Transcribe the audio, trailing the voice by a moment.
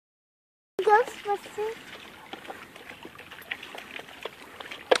question?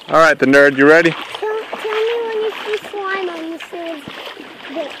 Alright, the nerd, you ready? Tell me when you see slime on the sewer's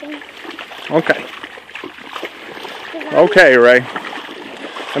victim. Okay. Okay, Ray.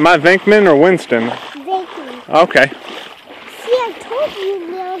 Am I Venkman or Winston? Venkman. Okay. See, I told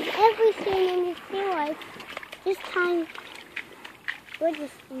you there was everything in the sewer. This time, we're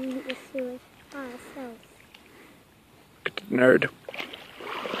just in the sewer by ourselves. Look at the nerd.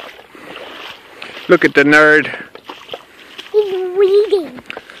 Look at the nerd. He's reading.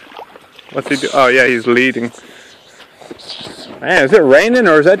 What's he do? Oh yeah, he's leading. Man, is it raining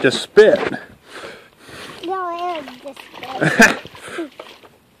or is that just spit? No, it was just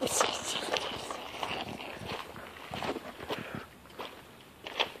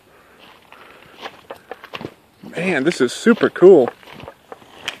Man, this is super cool.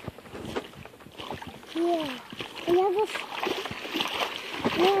 Yeah.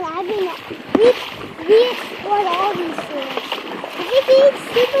 We explored all these sewers. Is it deep?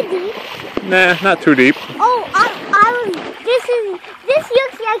 Super deep? Nah, not too deep. Oh, this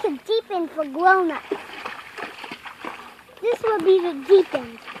looks like a deep end for grown-ups. This will be the deep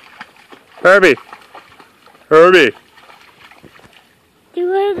end. Herbie. Herbie. Do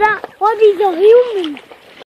you hear that? What is a human?